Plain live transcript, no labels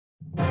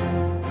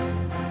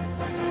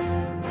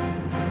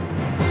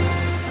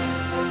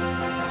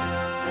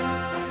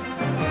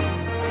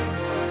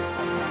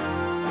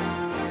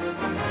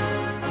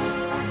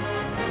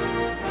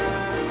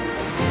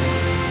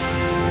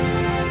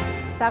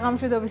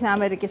საღამოშვიდობის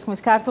ამერიკის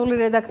ხმის ქართული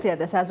რედაქცია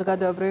და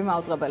საზოგადოებრივი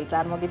მაუწყებელი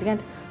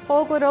წარმოგიდგენთ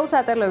ყოველკვირეულ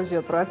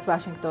სატელევიზიო პროექტს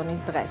ვაშინგტონი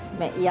დღეს.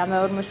 მე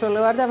იამეორმიშვილი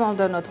ვარ და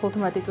მომდევნო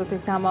 15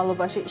 წუთის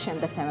განმავლობაში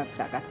შემდეგ თემებს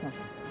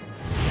გაგაცნობთ.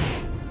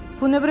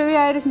 ბუნებრივი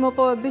აირის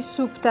მოპოვების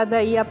სუფთა და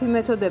იაფი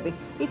მეთოდები.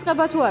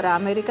 იწყება თუ არა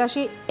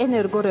ამერიკაში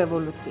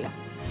ენერგორევოლუცია.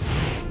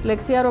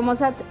 ლექცია,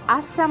 რომელსაც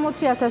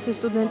 160,000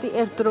 სტუდენტი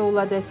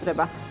ერთდროულად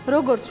ესწრება,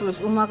 როგორც სრულის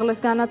უმაღლეს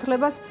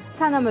განათლებას,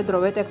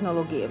 თანამედროვე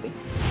ტექნოლოგიები.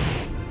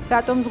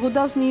 რატომ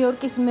ზღუდავს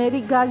ნიუ-იორკის მერი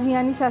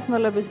გაზიანი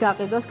სასმელების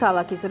გაყიდვას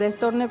ქალაქის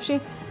რესტორნებში,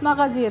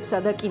 მაღაზიებსა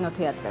და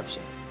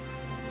კინოთეატრებში.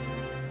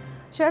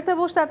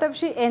 შეერთებულ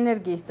შტატებში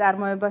ენერგიის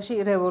წარმოებაში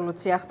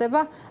რევოლუცია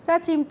ხდება,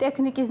 რაც იმ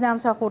ტექნიკის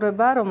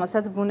დამსახურებაა,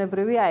 რომელსაც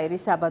ბუნებრივი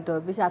აირის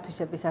საბადოების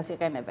ათვისებისას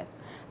იყენებენ.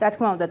 რა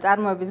თქმა უნდა,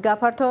 წარმოების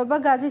გაფართოება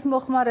გაზის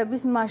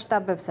მოხმარების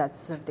მასშტაბებსაც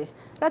ზრდის,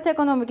 რაც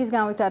ეკონომიკის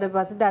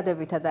განვითარებაზე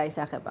დადებითად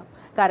აისახება.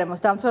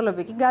 გარემოს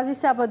დამცველები კი გაზის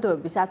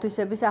საბადოების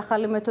ათვისების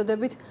ახალი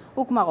მეთოდებით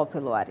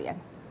უკმაყოფილო არიან.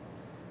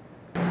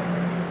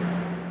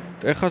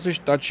 ტეხასის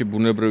შტატში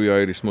ბუნებრივი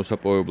აირის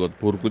მოსაპოვებლად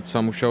ბურღვით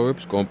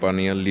სამუშაოებს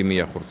კომპანია ლიმი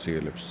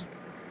ახორციელებს.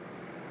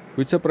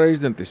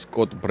 ვიცე-პრეზიდენტი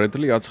სკოტ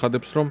ბრედლი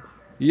აცხადებს, რომ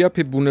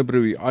იაფი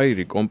ბუნებრივი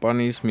აირი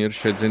კომპანიის მიერ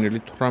შეძენილი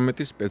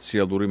 18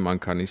 სპეციალური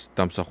მანქანის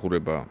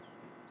დამსახურებაა.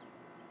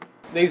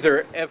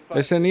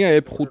 ესენია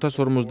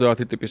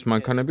F550 ტიპის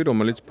მანქანები,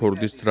 რომელიც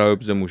ფორდის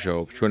ძრავებზე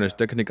მუშაობს. ჩვენ ეს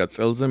ტექნიკა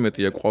წელზე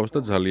მეტია გვყავს და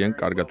ძალიან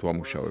კარგად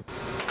ვამუშავებ.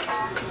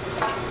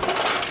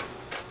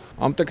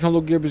 ამ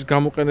ტექნოლოგიების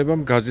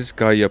გამოყენებამ გაზის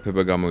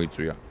გაიაფება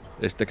გამოიწვია.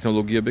 ეს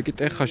ტექნოლოგიები კი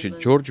ტეხასში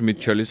ჯორჯ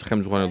მიტჩელის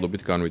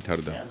ხელმძღვანელობით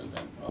განვითარდა.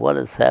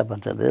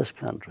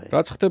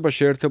 რაც ხდება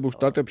შეერთებულ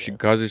შტატებში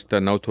გაზის და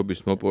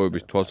ნავთობის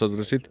მოპოვების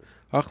თვალსაზრისით,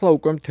 ახლა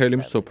უკვე მთელი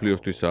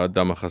მსოფლიოსთვისაა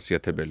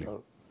დამახასიათებელი.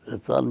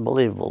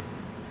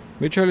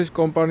 მიტჩელის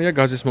კომპანია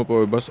გაზის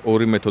მოპოვებას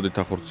ორი მეთოდით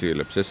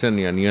ახორციელებს.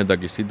 ესენია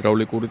ნიადაგის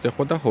ჰიდრავლიკური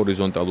ტეხვა და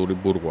ჰორიზონტალური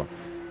ბურღვა.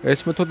 ეს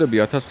მეთოდები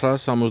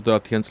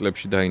 1970-იან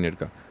წლებში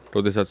დაინერგა.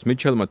 როდესაც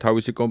მიტჩელმა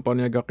თავისი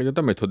კომპანია გაყიდა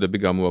და მეთოდები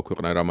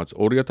გამოაქვეყნა, რამაც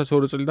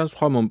 2002 წლიდან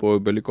სხვა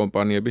მომპოვებელი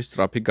კომპანიების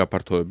სწრაფი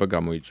გაფართოება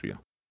გამოიწვია.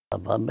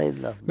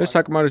 მე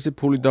საკმარისი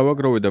ფული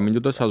დავაგროვე და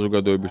მინდოდა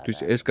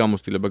საზოგადოებისთვის ეს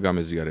გამოცდილება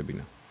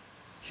გამეზიარებინა.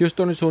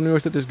 ჰიუსტონის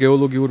უნივერსიტეტის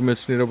გეოლოგიურ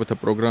მეცნიერებათა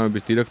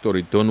პროგრამების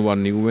დირექტორი დონ ვან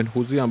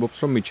ნიუენჰუზი ამბობს,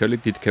 რომ მიტჩელი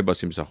დიდქებას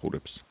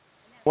იმსახურებს.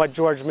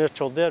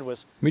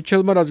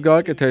 მიტჩელმა რაც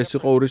გააკეთა, ეს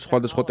იყო ორი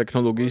სხვადასხვა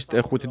ტექნოლოგიის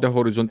ტეხვითი და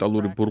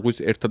ჰორიზონტალური ბურღვის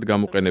ერთად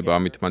გამოყენება,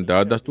 ამით მან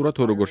დაადასტურა,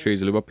 თუ როგორ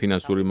შეიძლება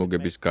ფინანსური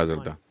მოგების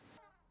გაზრდა.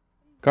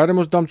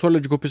 გარემოს დამცველი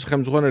ჯგუფის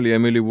ხელმძღვანელი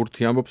ემილი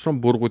ვურთი ამბობს, რომ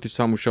ბურღვითი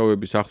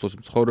სამუშაოების ახლოს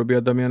მცხოვრები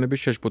ადამიანები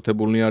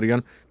შეშფოთებულნი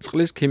არიან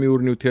წყლის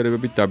ქიმიური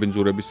ნივთიერებებით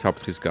დაბინძურების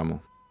საფრთხის გამო.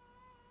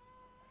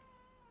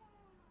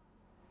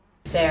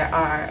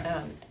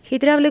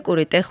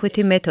 ჰიდრავლიკური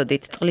ტეხვითი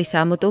მეთოდით წყლის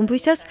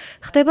ამოტომვისას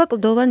ხდება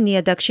კლდოვან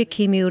ნიადაგში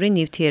ქიმიური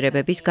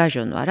ნივთიერებების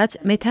გაჟონვა, რაც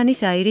მეთანის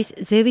აირის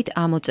ზევით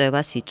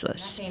ამოწევას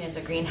იწვევს.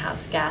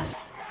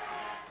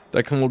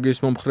 ტექნოლოგიის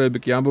მომხრეები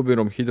კი ამბობენ,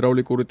 რომ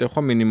ჰიდრავლიკური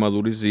ტეხვა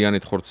მინიმალური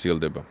ზიანით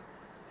ხორციელდება.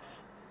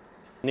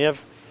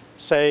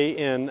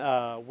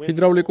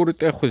 ჰიდრავლიკური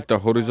ტეხვით და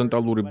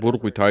ჰორიზონტალური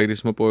ბურღვით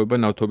აირის მოპოვება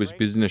ნავთობის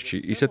ბიზნესში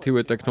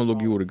ისეთივე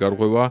ტექნოლოგიური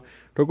გარღვევაა,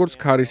 როგორც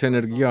ქარის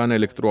ენერგია ან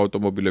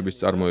ელექტროავტომობილების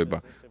წარმოება.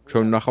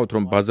 ჩვენ ვნახავთ,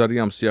 რომ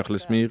ბაზარი ამ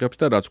სიახლეს მიიღებს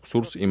და რაც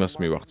გვსურს, იმას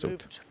მივახცევთ.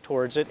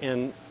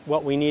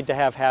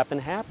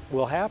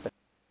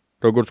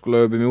 როგორც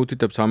კვლევები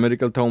მიუთითებს,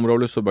 ამერიკელთა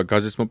უმრავლესობა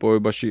გაზის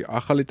მოპოვებაში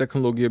ახალი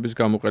ტექნოლოგიების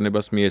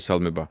გამოყენებას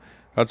მიესალმება,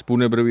 რაც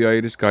ბუნებრივი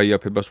აირის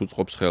გაიაფებას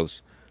უწყობს ხელს.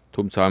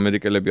 თუმცა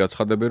ამერიკელები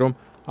აცხადებენ, რომ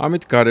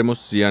ამით გარემოს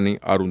ზიანი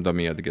არ უნდა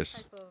მიადგეს.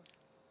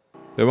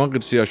 ლევან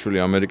ღირსიაშვილი,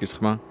 ამერიკის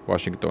ხმა,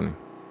 ვაშინგტონი.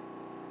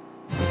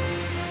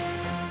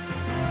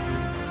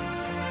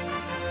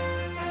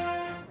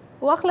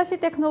 უახლესი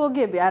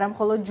ტექნოლოგიები არა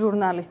მხოლოდ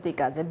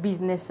ჟურნალისტიკაზე,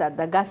 ბიზნესსა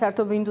და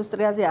გასართობ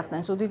ინდუსტრიაზე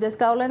ახდენს უდიდეს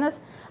გავლენას,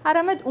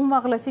 არამედ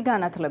უმაღლესი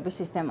განათლების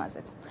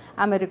სისტემაზეც.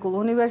 ამერიკულ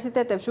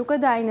უნივერსიტეტებში უკვე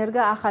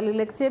დაინერგა ახალი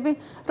ლექციები,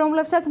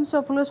 რომლებსაც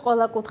მსოფლიოს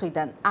ყველა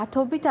კუთხიდან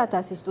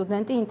 10,000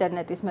 სტუდენტი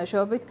ინტერნეტის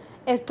მეშვეობით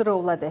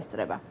ერთდროულად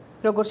ესწრება.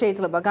 როგორ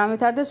შეიძლება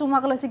განვითარდეს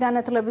უმაღლესი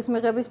განათლების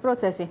მიღების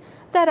პროცესი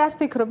და რას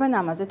ფიქრობენ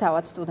ამაზე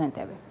თავად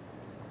სტუდენტები?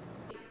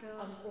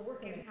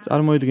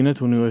 წარმოიდგინეთ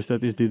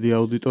უნივერსიტეტის დიდი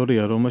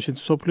აუდიტორია, რომელშიც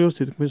მსოფლიოს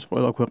თითქმის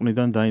ყველა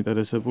ქვეყნიდან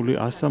დაინტერესებული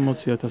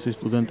 160,000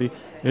 სტუდენტი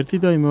ერთი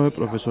და იმავე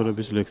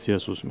პროფესორების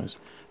ლექციას უსმენს.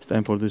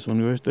 სტენფორდის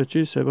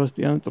უნივერსიტეტში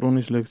სებასტიან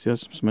ტრუნის ლექციას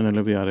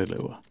მსმენელები არ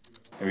ელევა.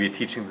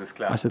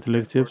 ასეთ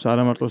ლექციებს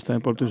არა მარტო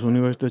სტენფორდის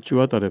უნივერსიტეტში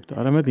ვატარებთ,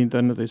 არამედ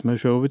ინტერნეტის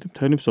მეშვეობით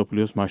მთელი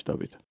მსოფლიოს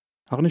მასშტაბით.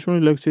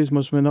 აღნიშნული ლექციის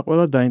მოსმენა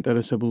ყველა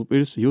დაინტერესებულ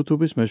პირს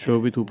YouTube-ის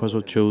მეშვეობით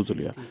უფასოდ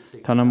შეუძლია.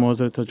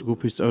 თანამოაზრეთა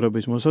ჯგუფის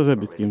წევრების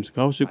მოსაზრებით კი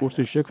მსგავსი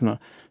კურსის შექმნა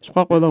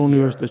სხვა ყველა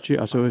უნივერსიტეტში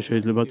ასევე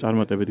შეიძლება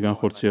წარმატებით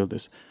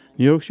განხორციელდეს.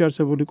 ნიუ-იორკში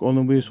არსებული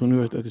კოლუმბიის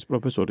უნივერსიტეტის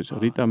პროფესორის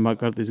რიტა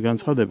მაკარტის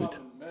განცხადებით,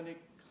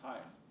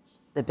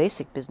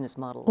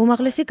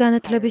 უმაღლესი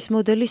განათლების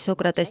მოდელი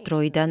სოკრატეს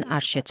დროიდან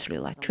არ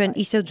შეცვლილა. ჩვენ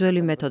ისევ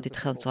ძველი მეთოდით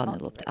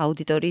ხელმძღვანელობთ.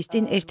 აუდიტორიის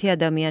წინ ერთი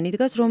ადამიანი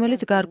დგას,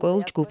 რომელიც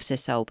გარკვეულ ჯგუფს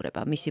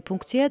ესაუბრება. მისი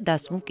ფუნქცია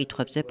დასმულ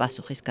კითხვებზე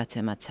პასუხის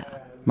გაცემაცაა.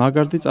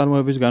 მაგარდი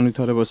წარმოების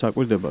განვითარება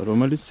საკვირდება,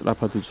 რომელიც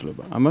სწრაფად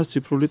იცვლება. ამას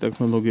ციფრული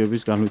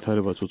ტექნოლოგიების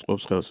განვითარებაც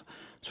უწყობს ხელს.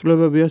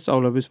 ცვლილებებია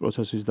სწავლების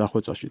პროცესის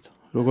დახვეწაშით.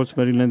 როგორც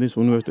მერილენდის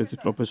უნივერსიტეტის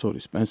პროფესორი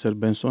სპენსერ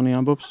ბენსონი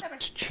ამბობს,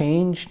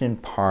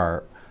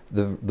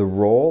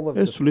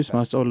 ეს ცვლის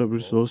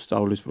მასწავლებლის როლს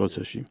სწავლის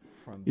პროცესში.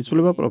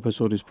 იცვლება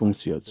პროფესორის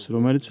ფუნქციაც,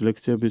 რომელიც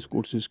ლექციების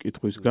კურსის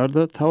კითხვის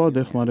გარდა თავად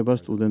ეხმარება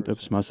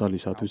სტუდენტებს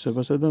მასალის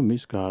ათვისებასა და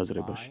მის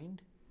გააზრებაში.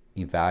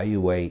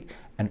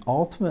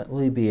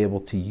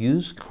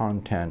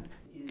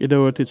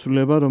 კიდევ ერთი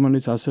ცვლილება,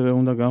 რომელიც ასევე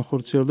უნდა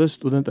განხორციელდეს,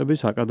 სტუდენტების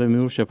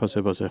აკადემიურ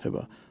შეფასებას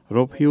ეხება.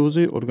 რობ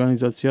ჰიუზი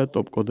ორგანიზაცია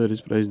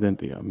ტოპკოდერის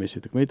პრეზიდენტია. მისი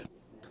თქმით,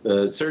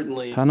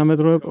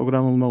 თანამედროვე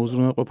პროგრამულმა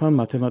უზრუნველყოფამ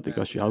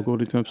მათემატიკაში,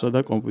 ალგორითმებსა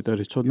და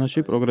კომპიუტერის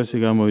ცოდნაში პროგრესი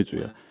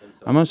გამოიწვია.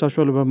 ამან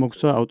საშუალება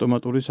მოგცა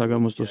ავტომატური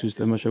საგამოსტო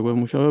სისტემა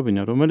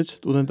შეგვემუშავებინა, რომელიც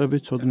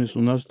სტუდენტების ცოდნის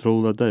უნარს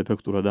დროულად და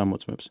ეფექტურად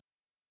ამოწმებს.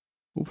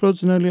 უფრო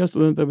ძნელია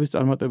სტუდენტების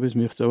წარმატების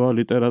მიღწევა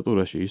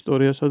ლიტერატურაში,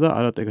 ისტორიასა და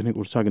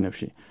არატექნიკურ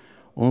საგნებში.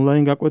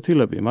 ონლაინ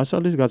გაკვეთილები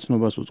მასალის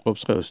გაცნობას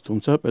უწყობს ხელს,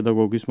 თუმცა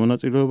პედაგოგის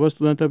მონაწილეობა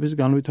სტუდენტების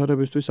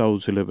განვითარებისთვის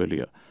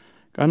აუცილებელია.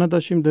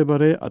 კანადაში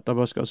მდებარე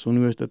ატაბასკას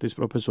უნივერსიტეტის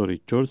პროფესორი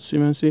ჯორჯ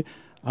სიმენსი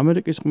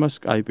ამერიკის ხმას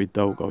სკაიპით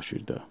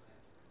დაუკავშირდა.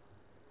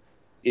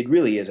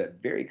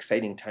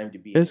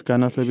 ეს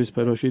განათლების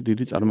სფეროში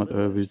დიდი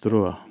წარმატებების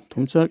დროა,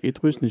 თუმცა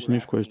კითხვის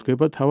ნიშნის ქვეშ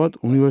დგება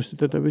თავად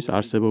უნივერსიტეტების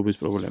არსებობის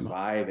პრობლემა.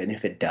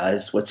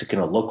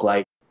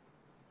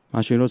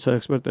 მაშინ როცა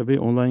ექსპერტები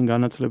ონლაინ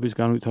განათლების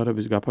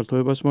განვითარების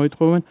გაფართოებას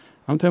მოითხოვენ,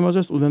 ამ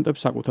თემაზე სტუდენტებს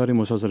საკუთარი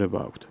მოსაზრება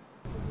აქვთ.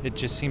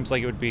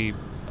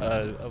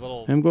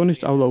 მე მგონი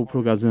სწავლა უფრო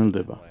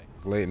გაძნელდება.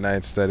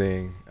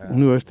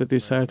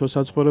 უნივერსიტეტის საერთო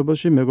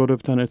საცხოვრებელში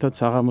მეგობრებთან ერთად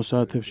საღამოს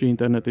საათებში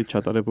ინტერნეტით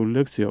ჩატარებული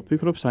ლექცია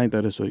ვფიქრობ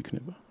საინტერესო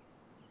იქნება.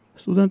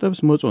 სტუდენტებს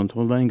მოწონთ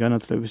ონლაინ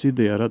განათლების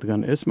იდეა, რადგან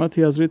ეს მათი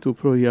აზრით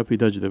უფრო იაფი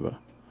დაჯდება.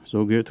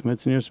 ზოგიერთ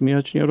მეცნიერს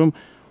მიაჩნია, რომ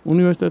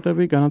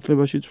უნივერსიტეტები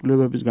განათლებაში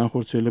ცვლილებების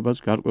განხორციელებას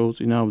გარკვეულ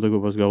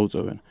წინააღმდეგობას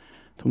გაუწევენ.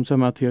 თუმცა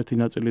მათი ერთი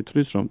ნაწილი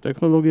თვლის, რომ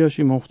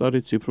ტექნოლოგიაში მომხდარი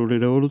ციფრული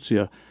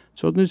რევოლუცია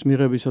ცოდნის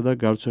მიღებისა და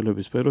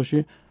გავრცელების სფეროში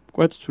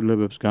მკვეთ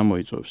ცვლილებებს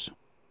გამოიწვევს.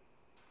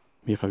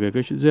 მიხა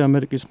გეგეშიძე,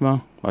 ამერიკის ხმა,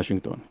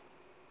 ვაშინგტონი.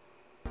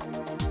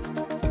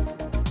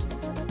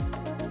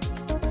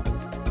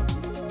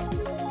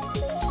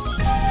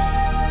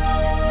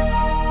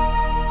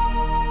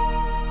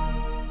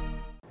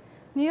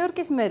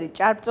 ნიუ-იორკის მერი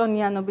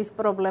ჭარბწონიანობის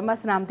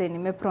პრობლემას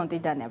რამდენიმე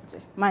ფრონტიდან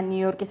ებრძვის. მან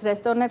ნიუ-იორკის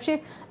რესტორნებში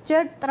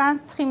ჯერ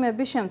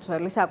ტრანსცხიმების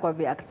შემცველი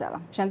საკვები აკრძალა.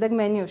 შემდეგ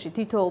მენიუში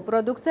თითოეულ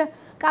პროდუქტზე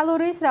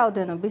კალორიის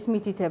რაოდენობის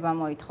მითითება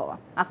მოითხოვა.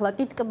 ახლა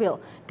კი ტკბილ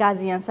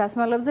გაზიან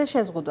სასმელებზე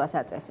შეზღუდვას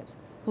აწესებს.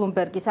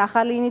 ბლუმბერგის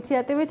ახალი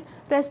ინიციატივით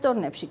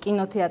რესტორნებში,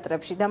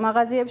 კინოთეატრებში და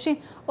მაღაზიებში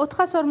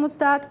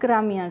 450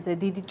 გრამიანზე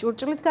დიდი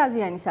ჭურჭლით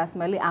გაზიანი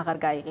სასმელი აღარ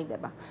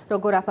გაიყიდება.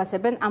 როგორ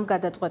აფასებენ ამ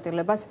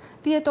გადაწყვეტილებას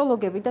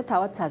დიეტოლოგები და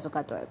თავად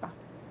საზოგადოება?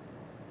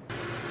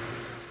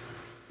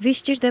 ვის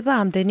სჭირდება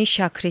ამდენი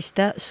შაქრის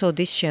და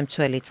სოდის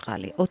შემცველი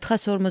წყალი?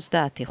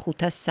 450,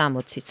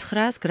 560,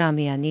 900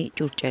 გრამიანი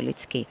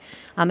ჭურჭელიც კი.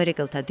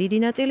 ამერიკელთა დიდი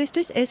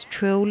ნაწილისთვის ეს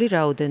ჩვეული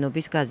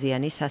რაოდენობის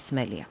გაზიანი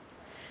სასმელია.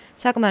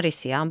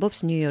 საკმარისია, ამბობს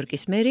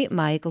ნიუ-იორკის მერი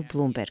მაიკლ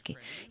ბლუმბერგი.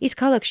 ის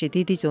ქალაქში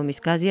დიდი ზომის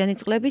გაზიანი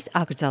წყლების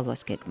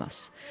აკრძალვას გეგმავს.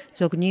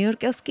 ზოგ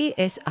ნიუ-იორკელს კი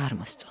ეს არ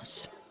მოსწონს.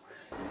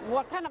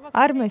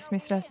 არ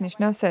მესმის, რას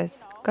ნიშნავს ეს?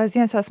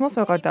 გაზიან სასმელს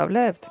ვეღარ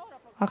დავლებთ?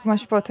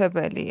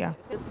 აღმაშფოთებელია.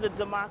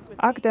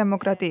 აქ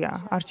დემოკრატია,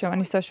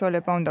 არჩევანის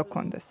საშუალება უნდა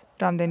გქონდეს.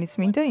 რამდენიც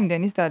მინდა,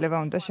 იმდენის დალევა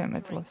უნდა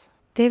შემეძლოს.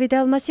 დევიდ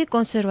ალმასი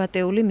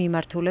კონსერვატიული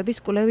მიმართულების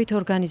კვლევით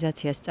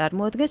ორგანიზაციას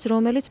წარმოადგენს,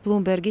 რომელიც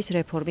ბლუმბერგის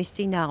რეფორმის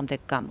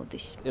წინააღმდეგ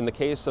გამოდის.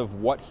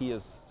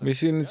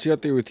 მისი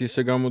ინიციატივით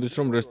ისე გამოდის,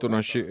 რომ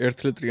რესტორანში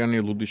 1 ლიტრიანი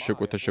ლუდის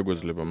შეკვეთა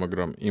შეგვეძლება,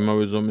 მაგრამ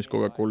იმავე ზომის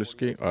კოკა-კოლის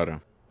კი არა.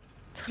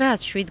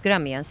 907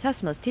 გრამიან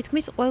სასმელს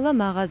თითქმის ყველა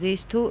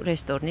მაღაზიის თუ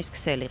რესტორნის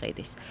ქსელი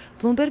ყიდის.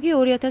 ბლუმბერგი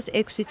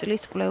 2006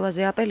 წლის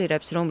კვლევაზე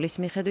აპელირებს, რომლის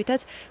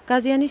მიხედვითაც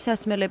გაზიანი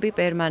სასმელები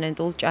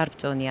პერმანენტულ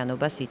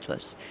ჭარბწონიანობას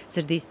იწვევს,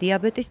 ზრდის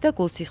დიაბეტის და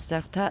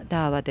გულსიხსრახვთა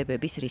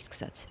დაავადებების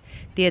რისკსაც.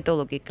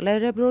 დიეტოლოგი კლერ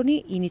რებრონი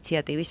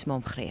ინიციატივის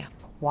მომხრეა.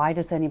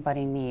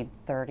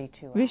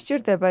 ვის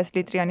სჭირდება ეს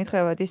ლიტრიანი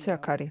თხევადის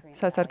შაქარი?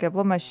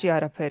 სასარგებლო მასში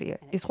არაფერია.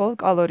 ის მხოლოდ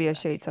კალორია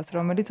შეიცავს,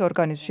 რომელიც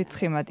ორგანიზმში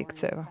ცხიმად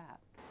იქცევა.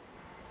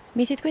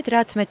 მისი თქმით,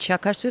 რაც მეტ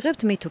შაქარს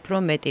ვიღებთ, მით უფრო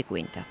მეტი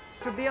გვინდა.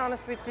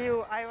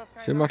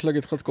 სიმართლე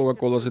გითხრათ,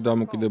 კოკა-კოლაზე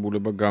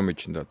დამოკიდებულება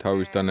გამიჩნდა,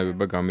 თავის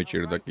დანებება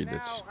გამიჭირდა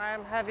კიდეც.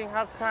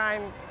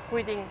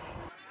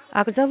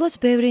 აკრძალვას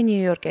ბევრი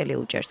ნიუ-იორკელი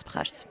უჭერს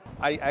მხარს.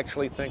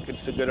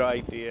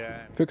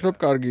 ვფიქრობ,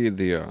 კარგი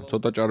იდეაა.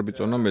 ცოტა ჭარბი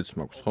წონა მეც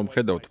მაქვს, ხომ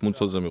ხედავთ,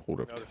 მუნცელზე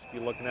მიყურებთ.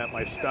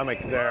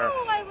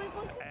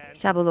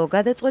 საბოლოო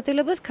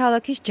გადაწყვეტილებას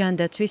ქალაქის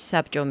ჯანდაცვის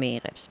საბჭო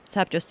მიიღებს.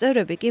 საბჭოს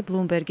წევრები კი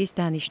ბლუმბერგის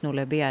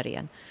დანიშნულები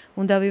არიან.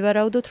 უნდა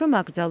ვივარაუდოთ, რომ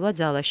აკრძალვა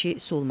ძალაში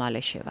სულ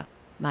მალე შევა.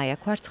 მაია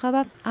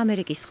ქვარცხავა,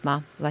 ამერიკის ხმა,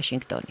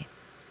 ვაშინგტონი.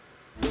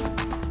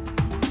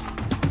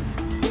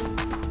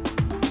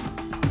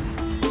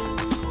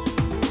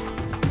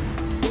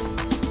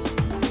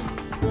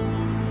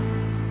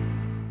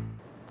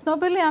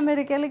 ცნობილი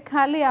ამერიკელი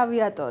ქალი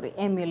ავიატორი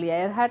ემილია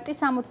ერჰარტი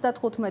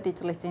 75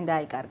 წლის წინ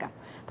დაიკარგა.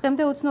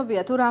 დღემდე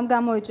უცნობია თუ რამ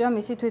გამოიწვია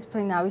მისი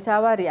თვითმფრინავის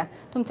ავარია,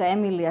 თუმცა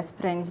ემილიას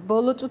ფრენის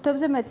ბოლო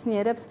წუთებზე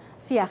მეცნიერებს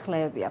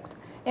სიახლეები აქვთ.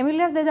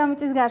 ემილიას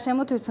დედამიწის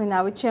გარშემო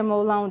თვითმფრინავით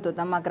შემოვლა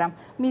უნდოდა, მაგრამ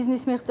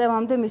მიზნის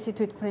მიღწევამდე მისი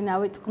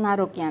თვითმფრინავი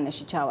წყნარ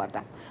ოკეანეში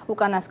ჩავარდა.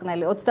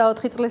 უკანასკნელი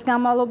 24 წლის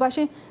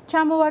განმავლობაში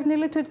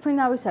ჩამოვარდნილი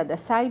თვითმფრინავისა და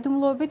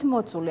საიდუმლოებით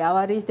მოცული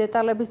ავარიის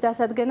დეტალების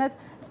დასადგენად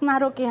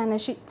წყნარ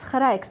ოკეანეში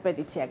 9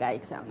 ექსპედიცია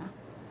გაიგზავნა.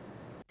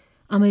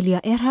 ამელია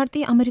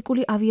ერჰარტი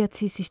ამერიკული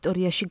ავიაციის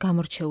ისტორიაში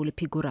გამორჩეული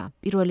ფიგურაა.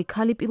 პირველი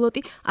ქალი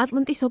პილოტი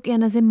ატლანტის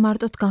ოკეანეზე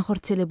მარტოდ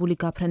განხორციელებული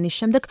გაფრენის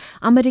შემდეგ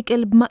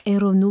ამერიკელებმა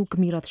ეროვნულ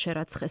გმირად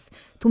შერაცხეს.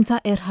 თუმცა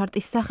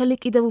ერჰარტის სახელი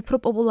კიდევ უფრო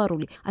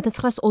პოპულარული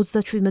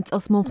 1927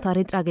 წელს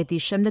მომხდარი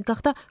ტრაგედიის შემდეგ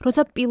გახდა,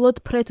 როცა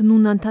პილოტ ფრედ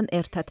ნუნანთან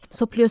ერთად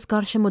მსოფლიოს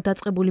გარშემო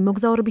დაწყებული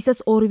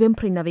მოგზაურობისას ორივე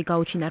მფრინავი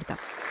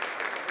გაუჩინარდა.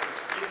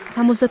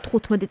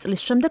 75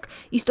 წლის შემდეგ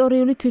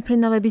ისტორიული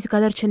თვითმფრინავების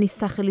გადარჩენის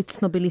სახელით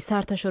ცნობილი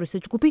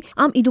საერთაშორისო ჯგუფი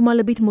ამ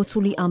იდუმალებით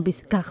მოცული ამბის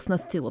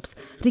გახსნას ცდილობს.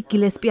 რიკ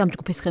გილესპი ამ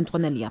ჯგუფის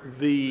ხელმძღვანელია.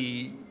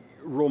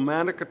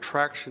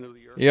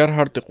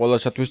 ერჰარტი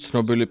ყველასათვის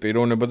ცნობილი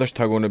პიროვნება და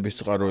შთაგონების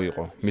წყარო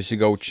იყო. მისი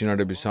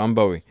გაუჩინარების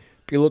ამბავი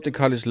პილოტი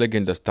ქალის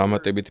ლეგენდას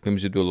დამატებით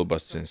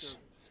მიმზიდველობას წენს.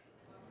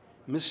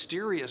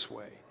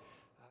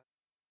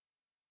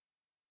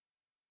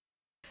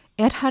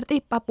 ერჰარტი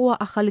პაპუა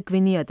ახალი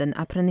გვინეიდან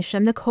აფრენის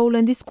შემდეგ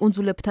ჰოულენდის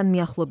კუნძულებთან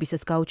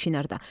მიახლოებისას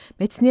გაუჩინარდა.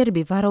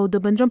 მეცნიერები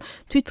ვარაუდობენ, რომ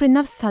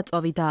თვითმფრინავს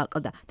საწვავი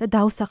დააყდა და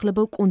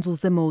დაუსახლებელ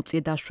კუნძულზე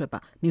მოუწია დაშვება.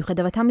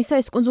 მიუხედავად ამისა,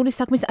 ეს კუნძული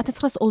საქმის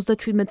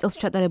 1927 წელს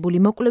ჩატარებული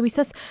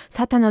მოკვლევისას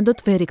სათანადოდ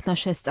ვერ იქნა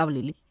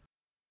შესწავლილი.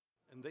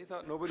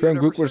 ჩვენ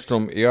გვიკვირს,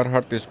 რომ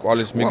ერჰარტის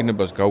კვალის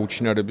მიგნებას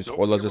გაუჩინარების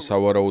ყველაზე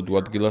სავარაუდო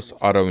ადგილას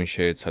არავინ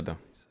შეეცადა.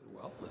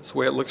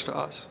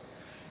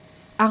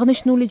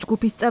 აღნიშნული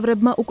ჯგუფის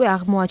წევრებმა უკვე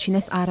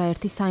აღმოაჩინეს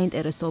არაერთი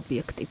საინტერესო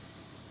ობიექტი.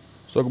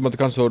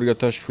 ზოგმათგანს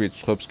 2007,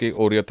 სხვებს კი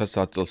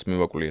 2010 წელს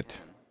მივაკვლიეთ.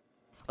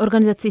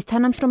 ორგანიზაციის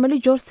თანამშრომელი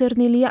ჯორ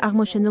სერნილია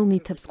აღმოჩენილ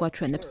ნივთებს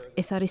გვაჩვენებს.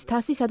 ეს არის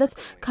თასი, სადაც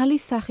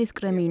ქალის სახის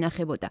კრემი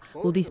ინახებოდა,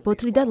 ლუდის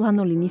ბოთლი და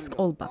ლანოლინის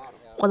კოლბა.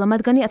 ყველა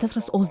მათგანი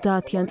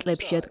 1930-იან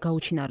წლებშია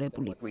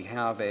გაუჩინარებული.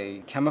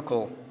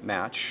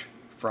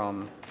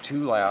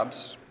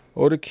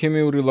 ორი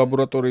ქიმიური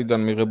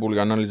ლაბორატორიიდან მიღებული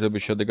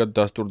ანალიზების შედეგად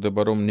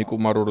დასტურდება, რომ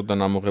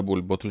ნიკუმაროროდან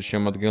ამოღებული ბოთლის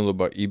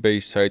შემადგენლობა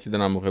eBay-ის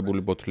საიტიდან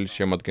ამოღებული ბოთლის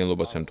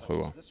შემადგენლობას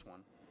ემთხვევა.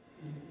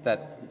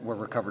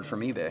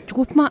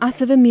 ჯგუფმა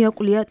ასევე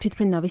მიაკვლია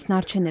თვითმფრინავის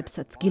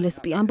ნარჩენებსაც.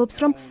 გილესპი ამბობს,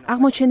 რომ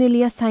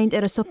აღმოჩენილია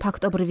საინტერესო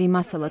ფაქტობრივი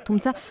მასალა,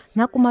 თუმცა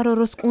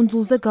ნაკუმაროროს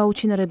კუნძულზე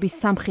გაუჩინარების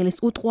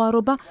სამხილის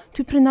უტყუარობა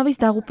თვითმფრინავის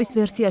დაღუპვის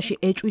ვერსიაში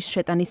ეჭვის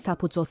შეტანის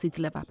საფუძველს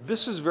იძლევა.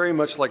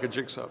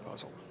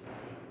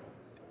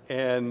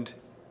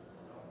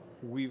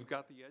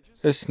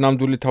 ეს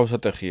ნამდვილი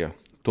თავსატეხია,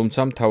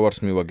 თუმცა მთავარს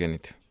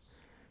მივაგენით.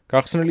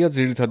 გახსნილია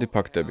ძირითადი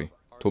ფაქტები,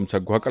 თუმცა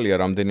გვაკლია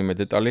რამდენიმე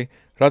დეტალი,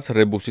 რაც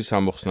რებუსის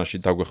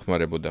ამოხსნაში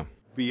დაგვეხმარებოდა.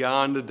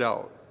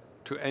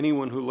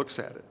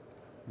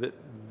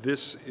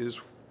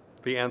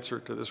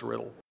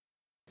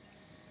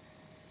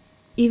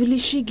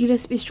 ივლისში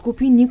გილესპის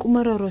ჯგუფი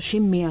ნიკუმაროროში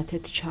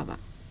მეათედ ჩავა.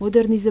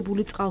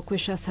 მოდერნიზებული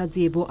წყალქვეშა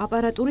საძიებო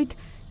აპარატურით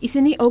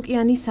ისინი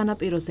ოკეანის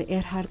სანაპიროზე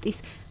ერჰარტის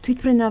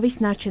თვითმფრინავის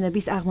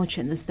ნარჩენების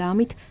აღმოჩენას და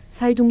ამით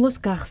საიდუმლოს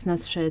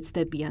გახსნას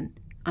შეეცდებიან.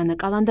 ანა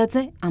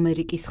კალანდაძე,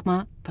 ამერიკის ხმა,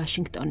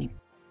 ვაშინგტონი.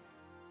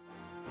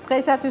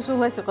 დღეისათვის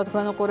სულ ეს იყო,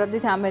 თქვენ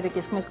უყურებდით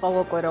ამერიკის ხმის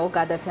ყოველკვირეულ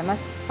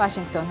გადაცემას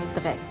ვაშინგტონი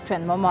დღეს.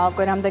 ჩვენ მომავალ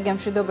კვირამდე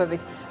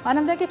გემშვიდობებით.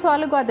 მანამდე კი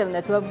თვალი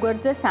გვადევნეთ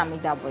ვებგვერდზე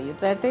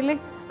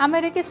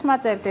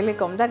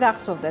 3w.amerikisxma.com და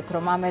გახსოვდეთ,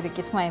 რომ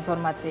ამერიკის ხმა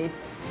ინფორმაციის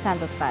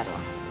სანდო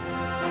წყაროა.